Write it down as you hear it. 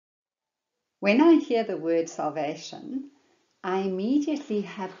When I hear the word salvation, I immediately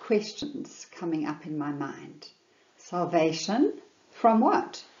have questions coming up in my mind. Salvation from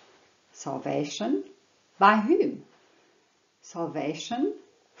what? Salvation by whom? Salvation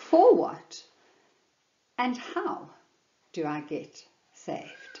for what? And how do I get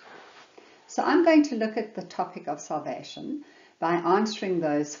saved? So I'm going to look at the topic of salvation by answering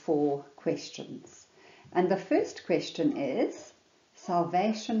those 4 questions. And the first question is,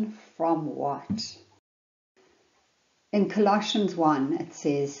 salvation from what? In Colossians 1 it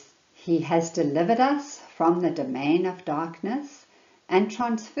says, He has delivered us from the domain of darkness and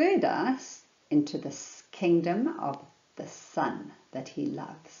transferred us into the kingdom of the Son that He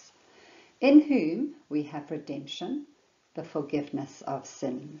loves, in whom we have redemption, the forgiveness of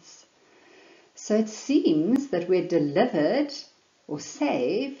sins. So it seems that we're delivered or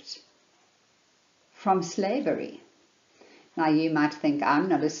saved from slavery. Now you might think, I'm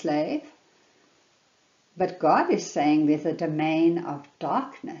not a slave. But God is saying there's a domain of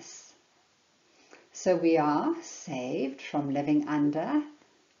darkness. So we are saved from living under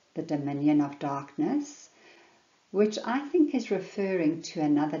the dominion of darkness, which I think is referring to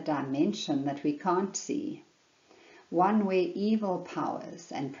another dimension that we can't see. One where evil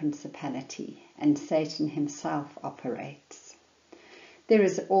powers and principality and Satan himself operates. There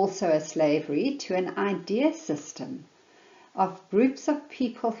is also a slavery to an idea system of groups of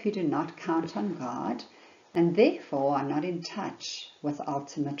people who do not count on God and therefore are not in touch with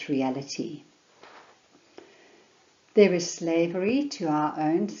ultimate reality. There is slavery to our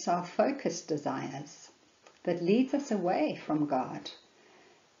own self-focused desires that leads us away from God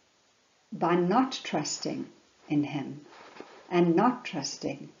by not trusting in Him and not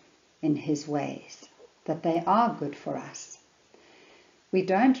trusting in His ways, that they are good for us. We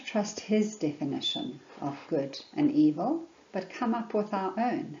don't trust His definition of good and evil, but come up with our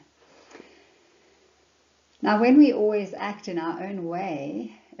own. Now, when we always act in our own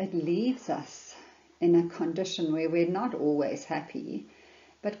way, it leaves us in a condition where we're not always happy,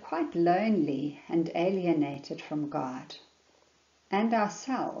 but quite lonely and alienated from God and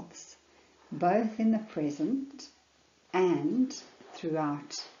ourselves, both in the present and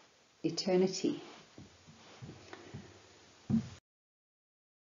throughout eternity.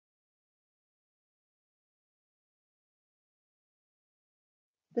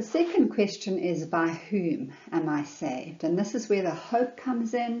 The second question is, by whom am I saved? And this is where the hope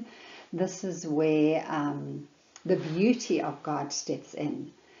comes in. This is where the beauty of God steps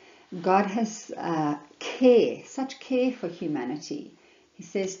in. God has care, such care for humanity. He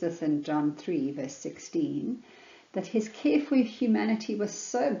says this in John 3 verse 16, that His care for humanity was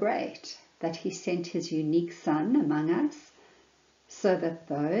so great that He sent His unique Son among us, so that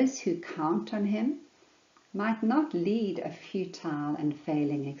those who count on Him might not lead a futile and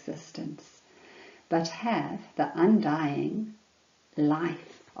failing existence, but have the undying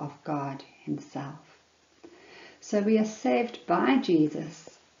life of God Himself. So we are saved by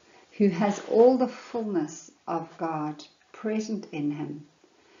Jesus, who has all the fullness of God present in Him,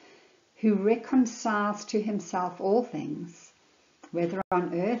 who reconciles to Himself all things, whether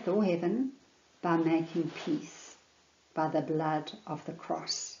on earth or heaven, by making peace, by the blood of the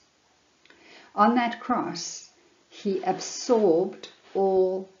cross. On that cross, He absorbed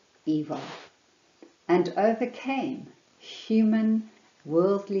all evil and overcame human,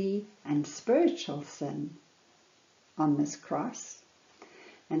 worldly, and spiritual sin on this cross.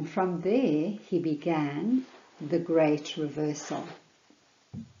 And from there, He began the great reversal.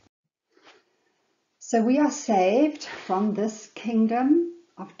 So we are saved from this kingdom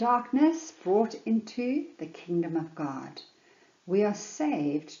of darkness, brought into the kingdom of God. We are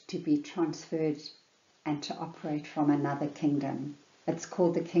saved to be transferred and to operate from another kingdom. It's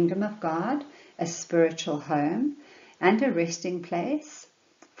called the kingdom of God, a spiritual home and a resting place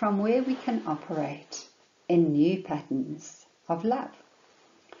from where we can operate in new patterns of love.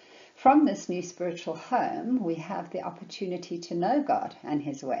 From this new spiritual home, we have the opportunity to know God and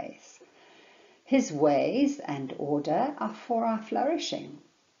His ways. His ways and order are for our flourishing.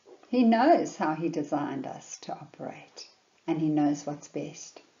 He knows how He designed us to operate, and He knows what's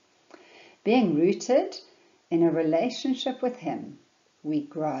best. Being rooted in a relationship with Him, we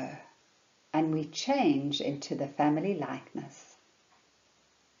grow and we change into the family likeness,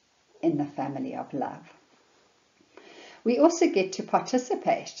 in the family of love. We also get to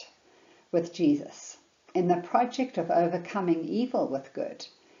participate with Jesus in the project of overcoming evil with good,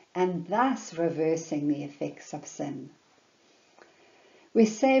 and thus reversing the effects of sin. We're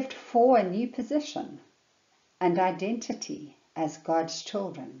saved for a new position and identity as God's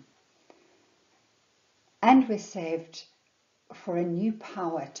children. And we're saved for a new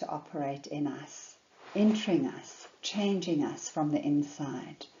power to operate in us, entering us, changing us from the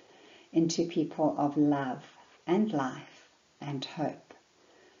inside into people of love and life and hope.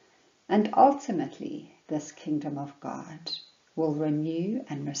 And ultimately, this kingdom of God will renew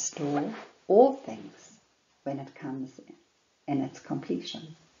and restore all things when it comes in its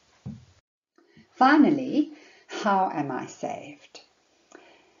completion. Finally, how am I saved?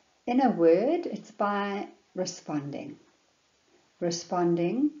 In a word, it's by responding.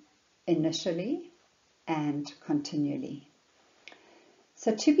 Responding initially and continually.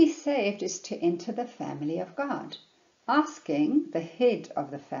 So to be saved is to enter the family of God, asking the head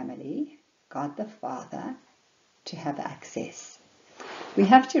of the family, God the Father, to have access. We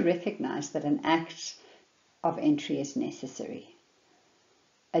have to recognize that an act of entry is necessary.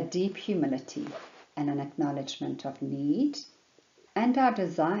 A deep humility and an acknowledgement of need and our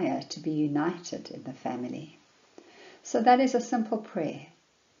desire to be united in the family. So that is a simple prayer,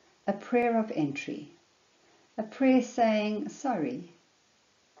 a prayer of entry, a prayer saying, sorry,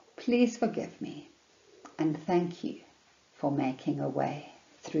 please forgive me, and thank you for making a way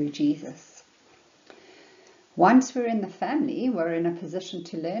through Jesus. Once we're in the family, we're in a position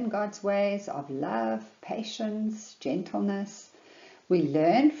to learn God's ways of love, patience, gentleness. We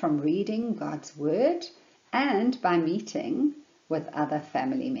learn from reading God's word and by meeting with other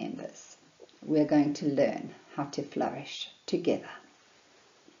family members. We're going to learn how to flourish together.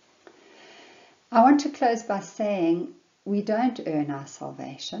 I want to close by saying we don't earn our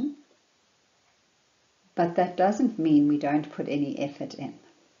salvation, but that doesn't mean we don't put any effort in.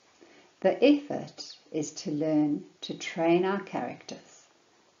 The effort is to learn to train our characters,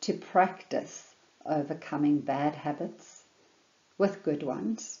 to practice overcoming bad habits with good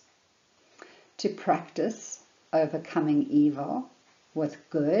ones, to practice overcoming evil with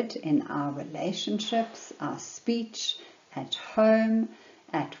good in our relationships, our speech, at home,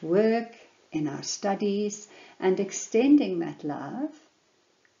 at work, in our studies, and extending that love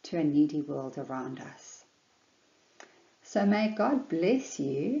to a needy world around us. So may God bless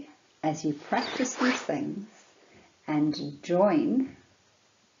you as you practice these things and join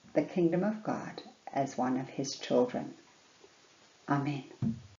the kingdom of God as one of his children. Amen.